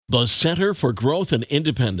The Center for Growth and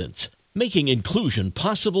Independence, making inclusion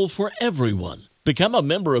possible for everyone. Become a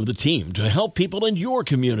member of the team to help people in your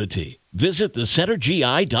community. Visit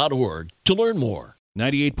thecentergi.org to learn more.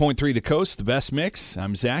 98.3 The Coast, The Best Mix.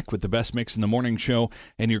 I'm Zach with The Best Mix in the Morning Show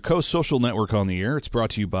and your Coast Social Network on the air. It's brought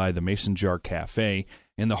to you by the Mason Jar Cafe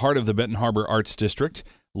in the heart of the Benton Harbor Arts District.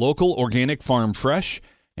 Local, organic, farm fresh.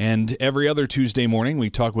 And every other Tuesday morning, we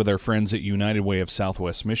talk with our friends at United Way of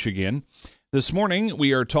Southwest Michigan. This morning,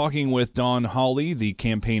 we are talking with Dawn Hawley, the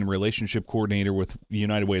Campaign Relationship Coordinator with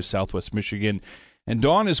United Way of Southwest Michigan. And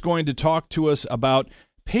Dawn is going to talk to us about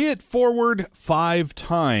Pay It Forward 5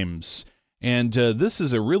 Times. And this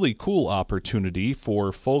is a really cool opportunity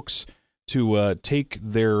for folks to take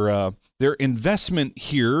their investment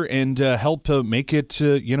here and help make it,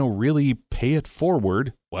 really pay it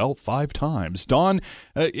forward, 5 times. Dawn,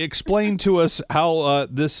 explain to us how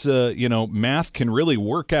this, math can really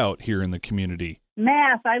work out here in the community.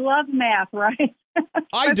 Math. I love math, right?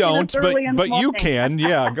 I don't, but you can.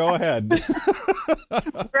 Yeah, go ahead.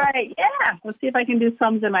 Right. Yeah. Let's see if I can do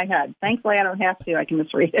sums in my head. Thankfully, I don't have to. I can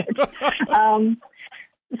just read it.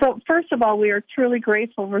 So first of all, we are truly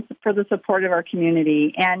grateful for the support of our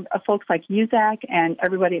community and folks like you, Zach, and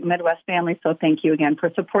everybody at Midwest Family. So thank you again for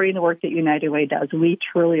supporting the work that United Way does. We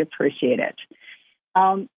truly appreciate it.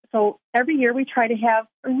 So every year we try to have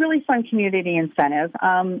a really fun community incentive.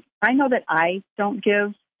 I know that I don't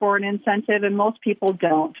give for an incentive, and most people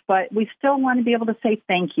don't, but we still want to be able to say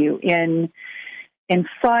thank you in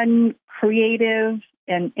fun, creative,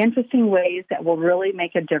 and interesting ways that will really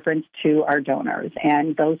make a difference to our donors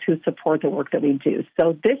and those who support the work that we do.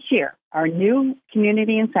 So this year, our new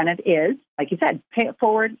community incentive is, like you said, Pay It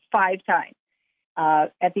Forward 5 times.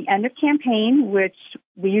 At the end of campaign, which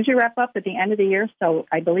we usually wrap up at the end of the year, so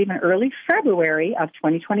I believe in early February of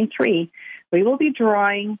 2023, we will be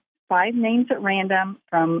drawing 5 names at random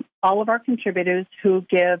from all of our contributors who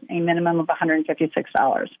give a minimum of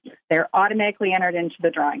 $156. They're automatically entered into the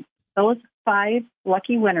drawing. Those 5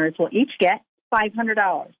 lucky winners will each get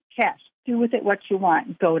 $500 cash. Do with it what you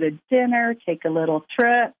want. Go to dinner, take a little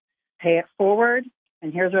trip, pay it forward,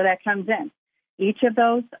 and here's where that comes in. Each of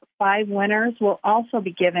those 5 winners will also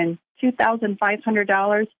be given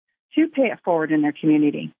 $2,500 to pay it forward in their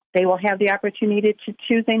community. They will have the opportunity to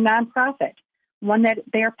choose a nonprofit, one that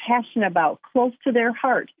they are passionate about, close to their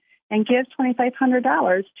heart, and give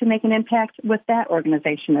 $2,500 to make an impact with that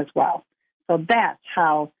organization as well. So that's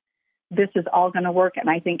how this is all going to work, and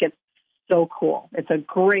I think it's so cool. It's a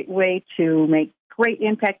great way to make great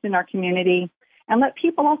impact in our community and let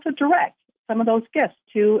people also direct some of those gifts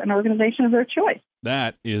to an organization of their choice.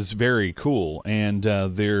 That is very cool, and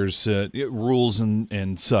there's rules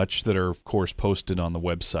and such that are, of course, posted on the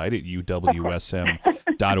website at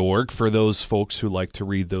uwsm.org for those folks who like to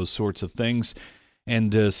read those sorts of things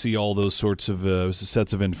and see all those sorts of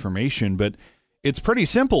sets of information. But it's pretty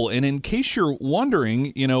simple, and in case you're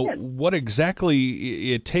wondering, what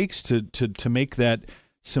exactly it takes to make that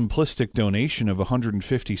simplistic donation of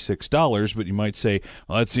 $156, but you might say,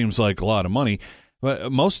 well, that seems like a lot of money.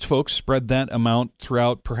 But most folks spread that amount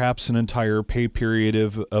throughout perhaps an entire pay period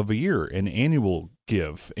of a year, an annual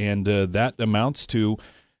give, and that amounts to,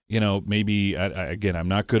 maybe, again, I'm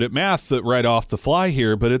not good at math right off the fly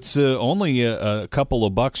here, but it's only a couple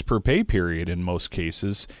of bucks per pay period in most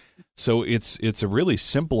cases. So it's a really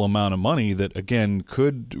simple amount of money that, again,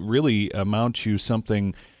 could really amount to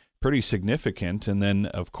something pretty significant, and then,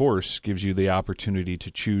 of course, gives you the opportunity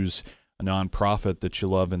to choose a nonprofit that you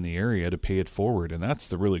love in the area to pay it forward, and that's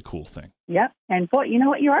the really cool thing. Yep, and boy, you know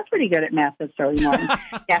what? You are pretty good at math this early morning.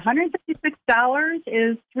 Yeah, $156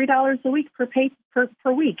 is $3 a week per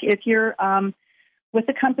week. If you're with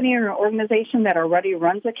a company or an organization that already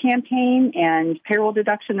runs a campaign and payroll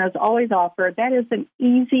deduction is always offered, that is an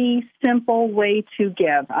easy, simple way to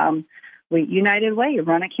give. We, United Way,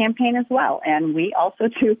 run a campaign as well, and we also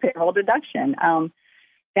do payroll deduction.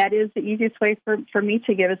 That is the easiest way for me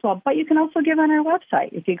to give as well. But you can also give on our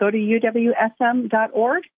website. If you go to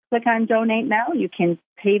uwsm.org, click on Donate Now, you can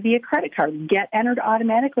pay via credit card, get entered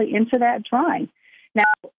automatically into that drawing. Now,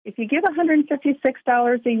 if you give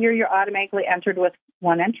 $156 a year, you're automatically entered with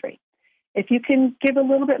one entry. If you can give a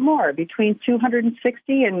little bit more, between $260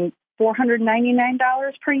 and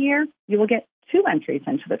 $499 per year, you will get 2 entries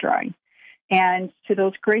into the drawing. And to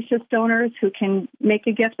those gracious donors who can make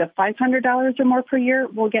a gift of $500 or more per year,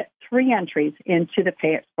 we'll get 3 entries into the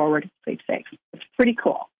Pay It Forward sweepstakes. It's pretty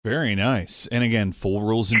cool. Very nice. And again, full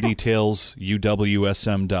rules and details,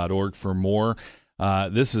 uwsm.org for more.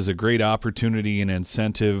 This is a great opportunity and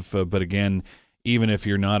incentive, but again, even if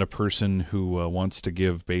you're not a person who wants to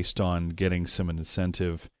give based on getting some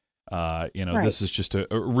incentive, This is just a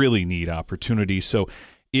really neat opportunity. So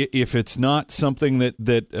if it's not something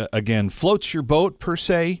that again, floats your boat per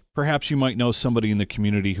se, perhaps you might know somebody in the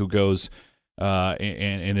community who goes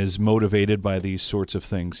and is motivated by these sorts of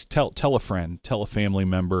things. Tell a friend, tell a family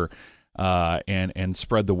member, and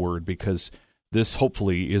spread the word, because this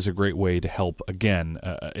hopefully is a great way to help. Again,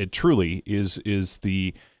 it truly is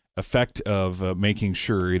the effect of making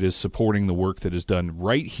sure it is supporting the work that is done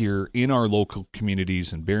right here in our local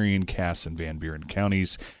communities in Berrien, Cass, and Van Buren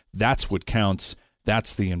counties. That's what counts.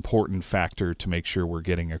 That's the important factor to make sure we're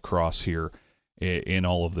getting across here in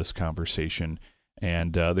all of this conversation.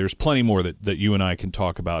 And there's plenty more that you and I can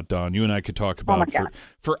talk about, Dawn. You and I could talk about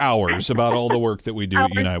for hours about all the work that we do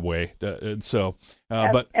at United Way. But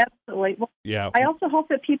absolutely. Well, yeah. I also hope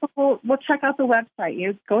that people will check out the website.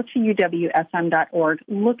 You go to uwsm.org.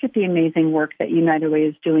 Look at the amazing work that United Way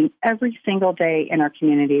is doing every single day in our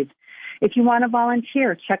communities. If you want to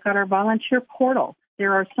volunteer, check out our volunteer portal.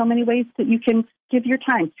 There are so many ways that you can give your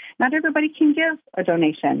time. Not everybody can give a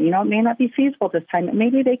donation. It may not be feasible this time, but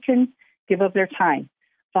maybe they can give of their time.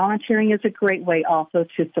 Volunteering is a great way also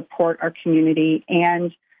to support our community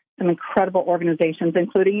and some incredible organizations,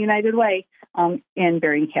 including United Way, in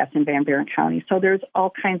Berrien, Cass, and Van Buren County. So there's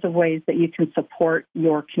all kinds of ways that you can support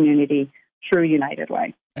your community through United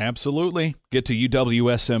Way. Absolutely. Get to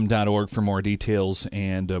uwsm.org for more details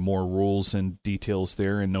and more rules and details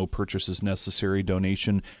there, and no purchases necessary.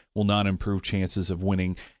 Donation will not improve chances of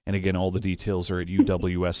winning. And again, all the details are at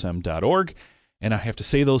uwsm.org. And I have to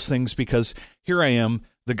say those things because here I am,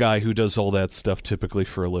 the guy who does all that stuff typically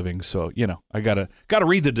for a living. So, I gotta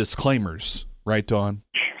read the disclaimers, right, Dawn?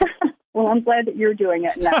 Well, I'm glad that you're doing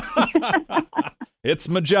it now. It's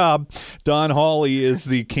my job. Dawn Hawley is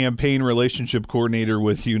the campaign relationship coordinator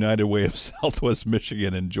with United Way of Southwest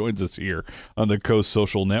Michigan and joins us here on the Coast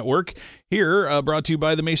Social Network. Here, brought to you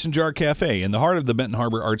by the Mason Jar Cafe in the heart of the Benton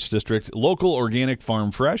Harbor Arts District. Local, organic,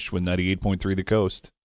 farm fresh with 98.3 The Coast.